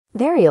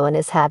Everyone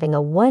is having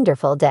a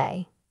wonderful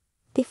day.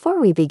 Before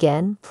we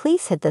begin,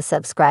 please hit the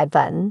subscribe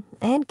button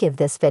and give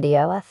this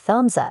video a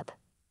thumbs up.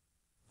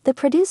 The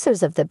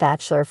producers of the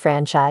Bachelor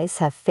franchise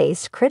have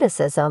faced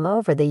criticism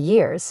over the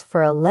years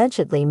for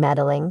allegedly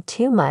meddling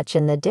too much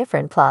in the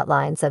different plot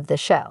lines of the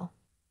show.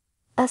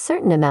 A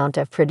certain amount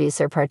of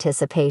producer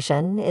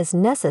participation is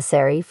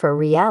necessary for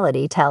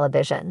reality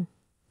television,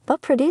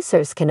 but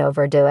producers can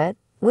overdo it,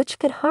 which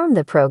could harm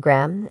the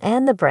program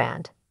and the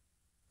brand.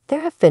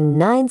 There have been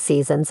 9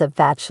 seasons of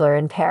Bachelor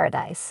in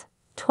Paradise,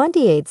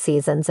 28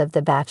 seasons of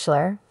The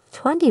Bachelor,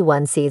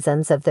 21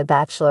 seasons of The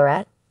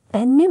Bachelorette,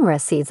 and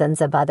numerous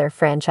seasons of other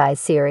franchise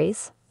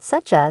series,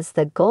 such as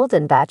The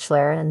Golden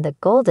Bachelor and The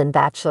Golden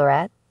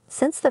Bachelorette,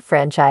 since the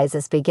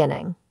franchise's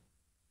beginning.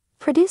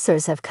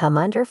 Producers have come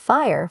under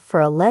fire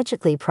for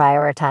allegedly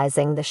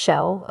prioritizing the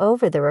show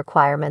over the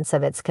requirements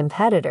of its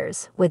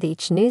competitors with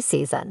each new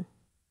season.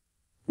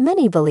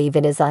 Many believe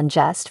it is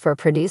unjust for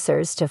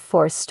producers to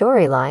force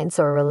storylines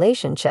or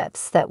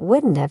relationships that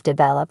wouldn't have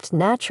developed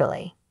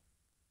naturally.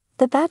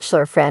 The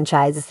Bachelor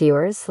franchise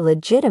viewers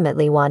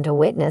legitimately want to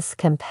witness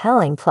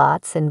compelling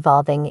plots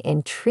involving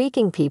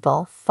intriguing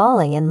people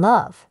falling in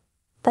love,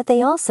 but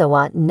they also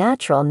want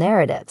natural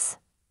narratives.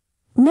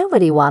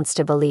 Nobody wants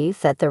to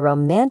believe that the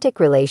romantic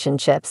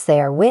relationships they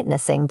are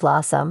witnessing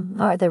blossom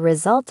are the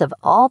result of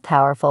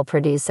all-powerful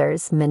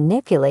producers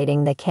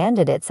manipulating the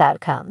candidates'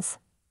 outcomes.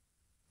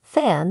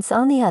 Fans,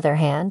 on the other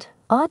hand,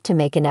 ought to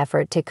make an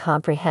effort to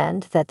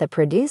comprehend that the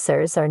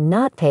producers are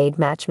not paid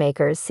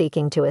matchmakers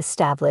seeking to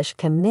establish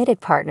committed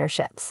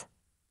partnerships.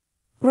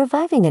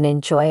 Reviving an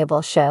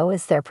enjoyable show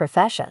is their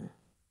profession.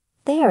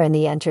 They are in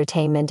the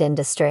entertainment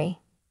industry.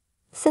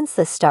 Since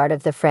the start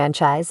of the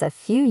franchise a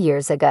few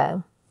years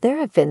ago, there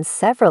have been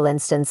several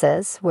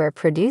instances where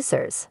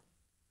producers.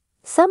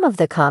 Some of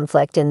the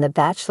conflict in the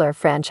Bachelor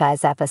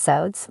franchise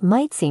episodes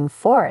might seem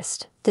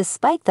forced,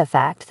 despite the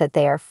fact that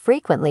they are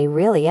frequently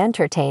really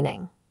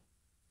entertaining.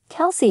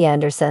 Kelsey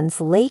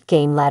Anderson's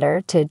late-game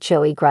letter to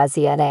Joey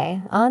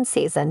Graziani on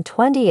season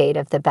 28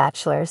 of The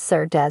Bachelor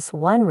served as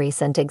one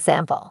recent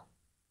example.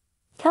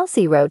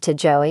 Kelsey wrote to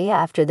Joey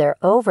after their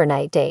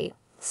overnight date,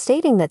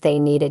 stating that they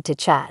needed to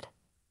chat.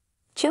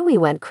 Joey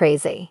went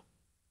crazy.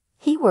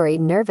 He worried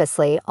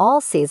nervously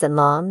all season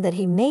long that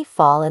he may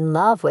fall in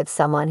love with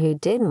someone who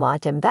didn't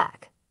want him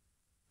back.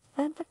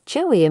 And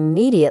Joey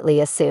immediately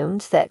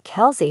assumed that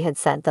Kelsey had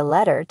sent the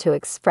letter to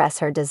express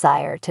her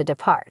desire to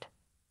depart.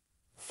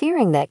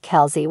 Fearing that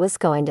Kelsey was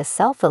going to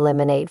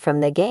self-eliminate from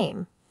the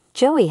game,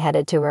 Joey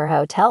headed to her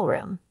hotel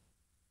room.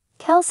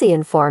 Kelsey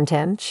informed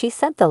him she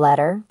sent the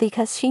letter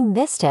because she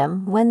missed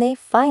him when they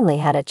finally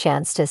had a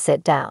chance to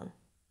sit down.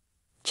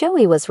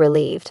 Joey was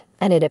relieved,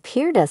 and it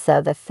appeared as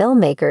though the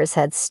filmmakers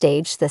had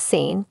staged the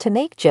scene to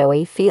make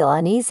Joey feel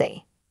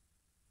uneasy.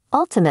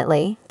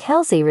 Ultimately,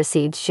 Kelsey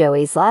received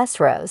Joey's last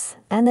rose,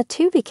 and the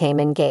two became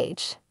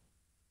engaged.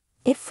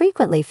 It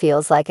frequently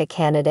feels like a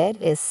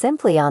candidate is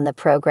simply on the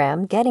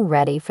program getting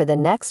ready for the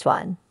next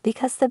one,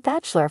 because the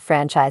Bachelor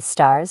franchise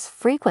stars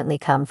frequently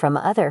come from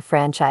other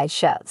franchise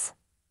shows.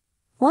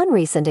 One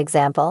recent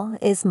example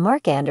is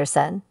Mark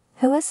Anderson,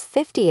 who is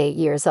 58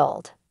 years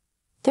old.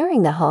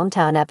 During the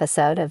hometown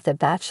episode of The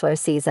Bachelor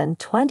season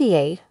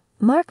 28,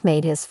 Mark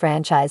made his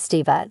franchise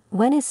debut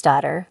when his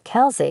daughter,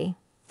 Kelsey,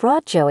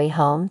 brought Joey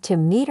home to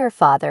meet her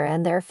father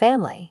and their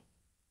family.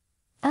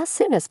 As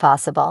soon as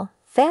possible,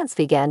 fans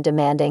began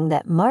demanding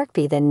that Mark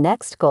be the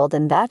next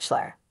Golden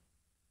Bachelor.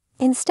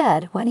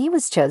 Instead, when he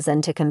was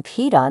chosen to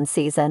compete on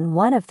season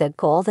 1 of The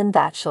Golden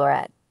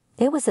Bachelorette,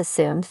 it was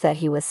assumed that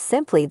he was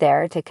simply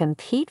there to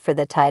compete for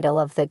the title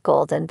of The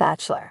Golden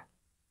Bachelor.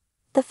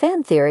 The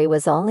fan theory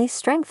was only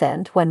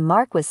strengthened when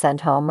Mark was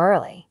sent home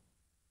early.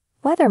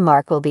 Whether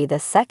Mark will be the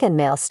second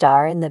male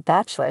star in the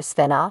Bachelor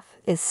spinoff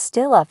is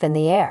still up in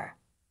the air.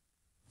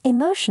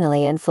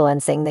 Emotionally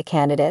influencing the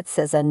candidates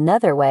is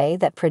another way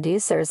that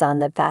producers on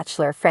the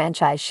Bachelor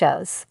franchise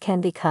shows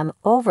can become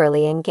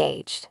overly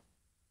engaged.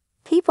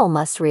 People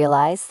must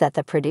realize that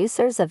the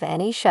producers of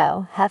any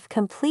show have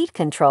complete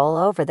control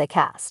over the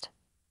cast.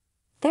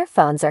 Their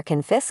phones are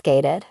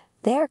confiscated,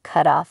 they are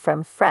cut off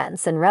from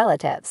friends and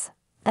relatives,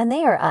 and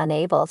they are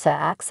unable to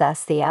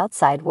access the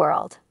outside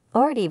world,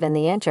 or even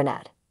the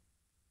internet.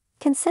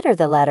 Consider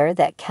the letter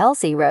that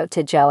Kelsey wrote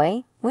to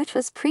Joey, which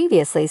was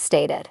previously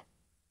stated.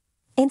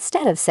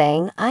 Instead of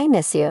saying, "I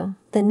miss you,"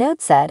 the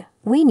note said,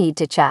 "We need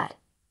to chat."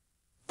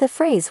 The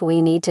phrase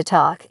 "we need to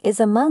talk" is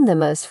among the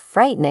most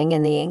frightening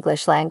in the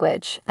English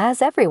language,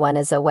 as everyone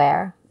is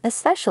aware,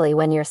 especially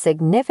when your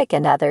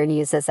significant other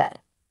uses it.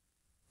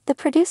 The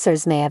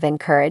producers may have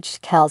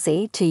encouraged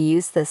Kelsey to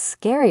use the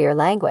scarier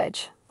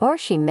language, or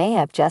she may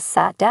have just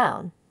sat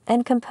down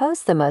and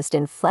composed the most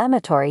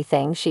inflammatory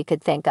thing she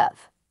could think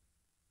of.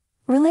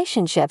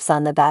 Relationships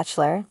on The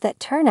Bachelor that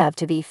turn out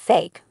to be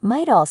fake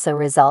might also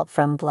result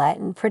from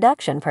blatant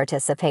production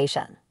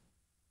participation.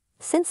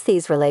 Since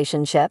these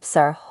relationships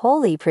are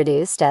wholly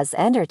produced as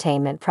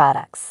entertainment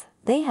products,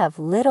 they have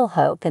little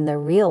hope in the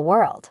real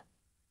world.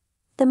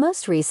 The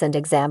most recent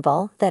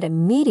example that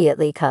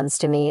immediately comes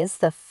to me is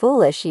the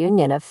foolish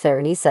union of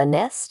Theresa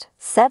Nist,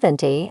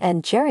 70,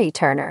 and Jerry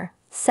Turner,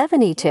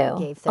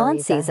 72, on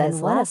season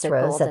 1 of The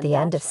Golden Bachelor. At the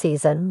end of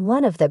season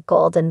 1 of The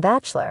Golden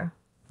Bachelor,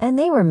 and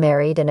they were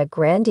married in a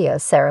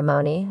grandiose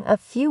ceremony a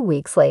few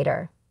weeks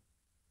later.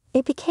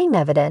 It became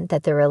evident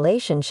that the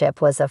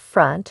relationship was a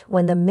front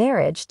when the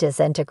marriage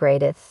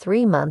disintegrated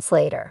 3 months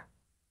later.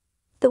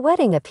 The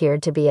wedding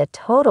appeared to be a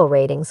total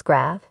ratings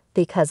grab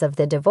because of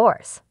the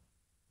divorce.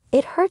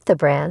 It hurt the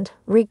brand,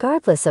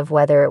 regardless of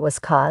whether it was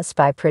caused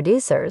by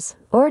producers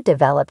or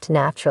developed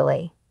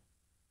naturally.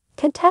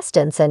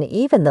 Contestants and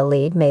even the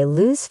lead may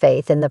lose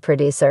faith in the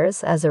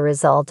producers as a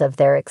result of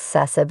their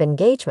excessive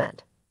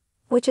engagement,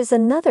 which is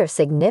another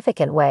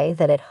significant way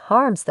that it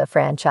harms the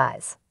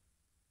franchise.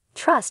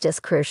 Trust is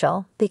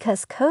crucial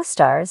because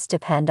co-stars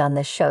depend on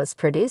the show's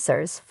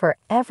producers for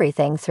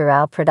everything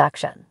throughout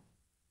production.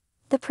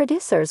 The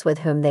producers with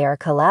whom they are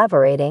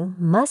collaborating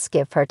must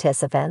give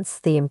participants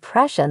the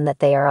impression that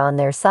they are on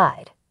their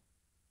side.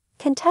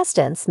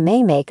 Contestants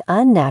may make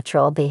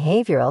unnatural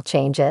behavioral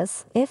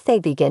changes if they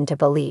begin to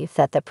believe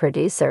that the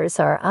producers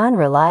are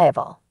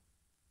unreliable.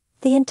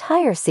 The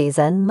entire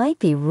season might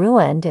be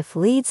ruined if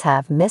leads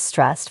have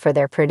mistrust for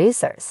their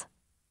producers.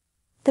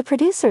 The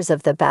producers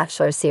of the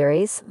Bachelor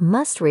series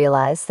must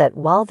realize that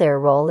while their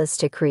role is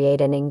to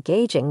create an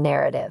engaging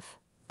narrative,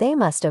 they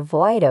must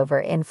avoid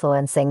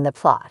over-influencing the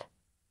plot.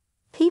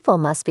 People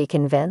must be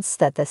convinced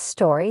that the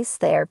stories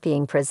they are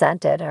being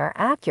presented are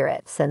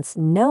accurate since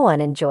no one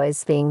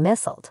enjoys being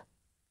misled.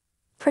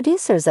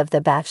 Producers of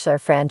the Bachelor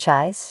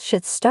franchise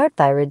should start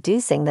by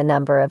reducing the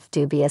number of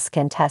dubious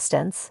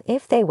contestants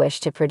if they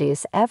wish to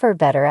produce ever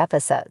better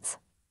episodes.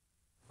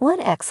 One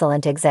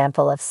excellent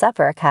example of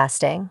supper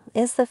casting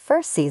is the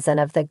first season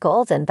of The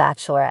Golden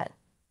Bachelorette,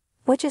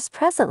 which is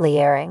presently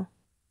airing.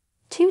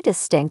 2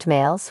 distinct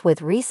males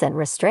with recent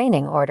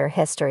restraining order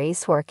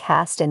histories were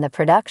cast in the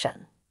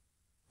production.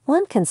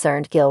 One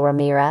concerned Gil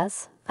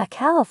Ramirez, a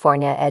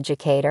California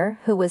educator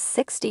who was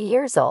 60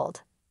 years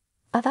old.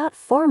 About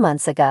 4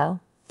 months ago,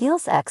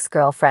 Gil's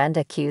ex-girlfriend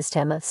accused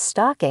him of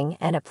stalking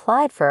and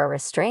applied for a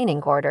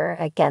restraining order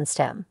against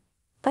him,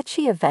 but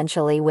she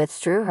eventually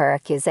withdrew her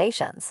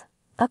accusations,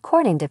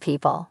 according to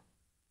People.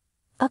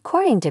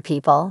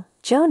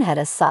 Joan had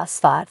a soft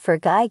spot for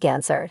Guy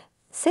Gansard,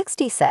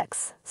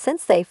 66,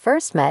 since they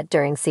first met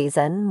during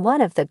season 1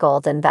 of The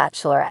Golden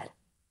Bachelorette.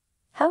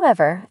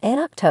 However, in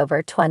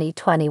October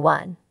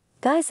 2021,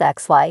 Guy's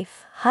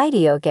ex-wife,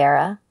 Heidi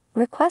O'Gara,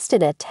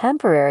 requested a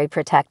temporary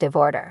protective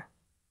order.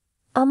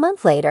 A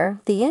month later,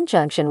 the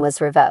injunction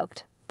was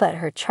revoked, but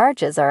her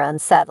charges are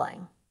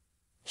unsettling.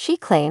 She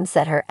claims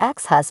that her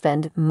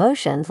ex-husband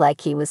motioned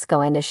like he was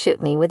going to shoot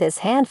me with his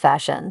hand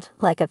fashioned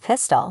like a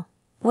pistol,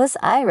 was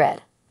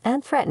irate,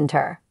 and threatened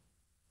her.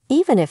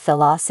 Even if the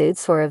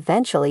lawsuits were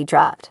eventually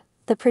dropped,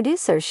 the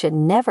producers should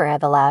never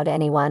have allowed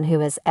anyone who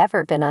has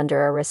ever been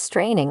under a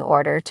restraining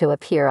order to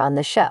appear on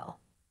the show.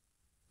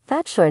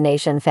 Bachelor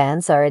Nation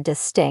fans are a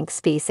distinct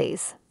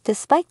species,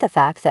 despite the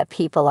fact that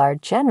people are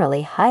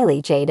generally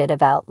highly jaded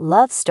about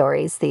love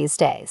stories these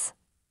days.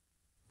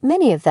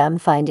 Many of them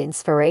find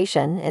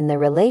inspiration in the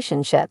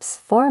relationships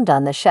formed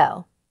on the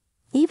show,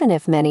 even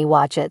if many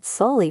watch it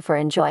solely for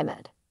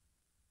enjoyment.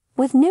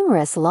 With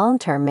numerous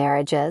long-term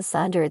marriages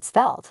under its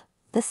belt,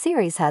 the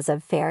series has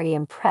a very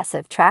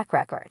impressive track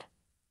record.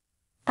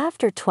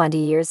 After 20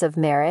 years of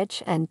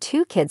marriage and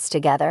 2 kids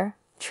together,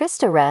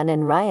 Trista Wren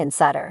and Ryan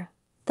Sutter,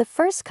 the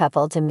first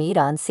couple to meet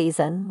on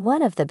season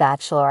 1 of The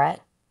Bachelorette,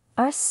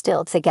 are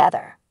still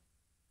together.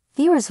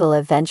 Viewers will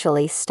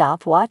eventually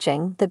stop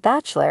watching The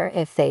Bachelor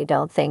if they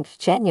don't think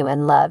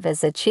genuine love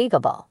is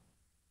achievable.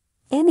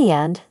 In the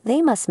end,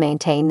 they must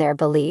maintain their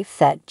belief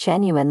that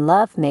genuine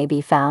love may be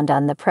found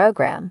on the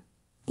program,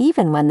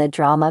 even when the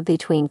drama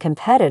between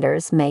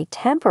competitors may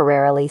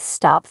temporarily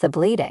stop the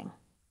bleeding.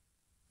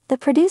 The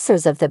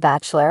producers of The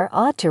Bachelor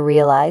ought to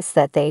realize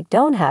that they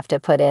don't have to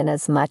put in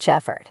as much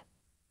effort.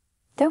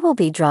 There will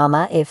be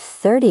drama if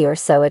 30 or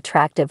so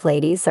attractive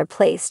ladies are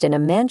placed in a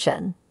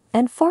mansion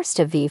and forced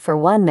to vie for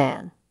one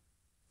man.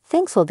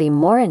 Things will be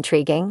more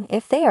intriguing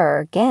if they are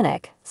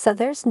organic, so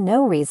there's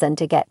no reason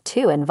to get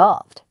too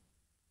involved.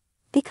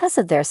 Because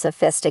of their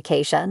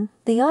sophistication,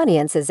 the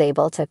audience is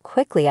able to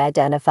quickly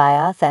identify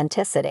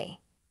authenticity.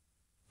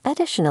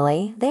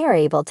 Additionally, they are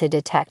able to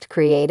detect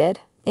created,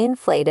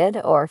 inflated,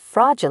 or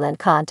fraudulent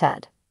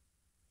content.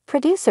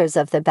 Producers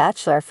of the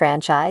Bachelor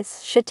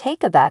franchise should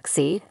take a back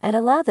seat and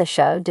allow the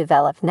show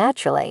develop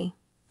naturally,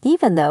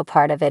 even though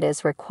part of it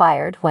is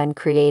required when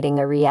creating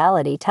a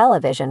reality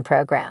television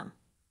program.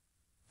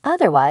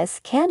 Otherwise,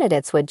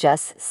 candidates would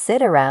just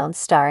sit around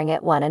staring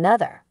at one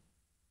another.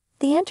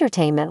 The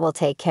entertainment will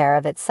take care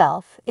of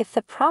itself if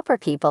the proper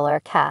people are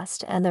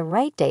cast and the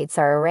right dates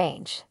are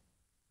arranged.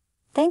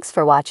 Thanks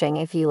for watching.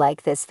 If you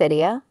like this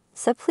video,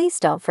 so please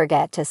don't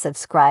forget to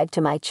subscribe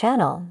to my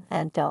channel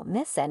and don't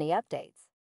miss any updates.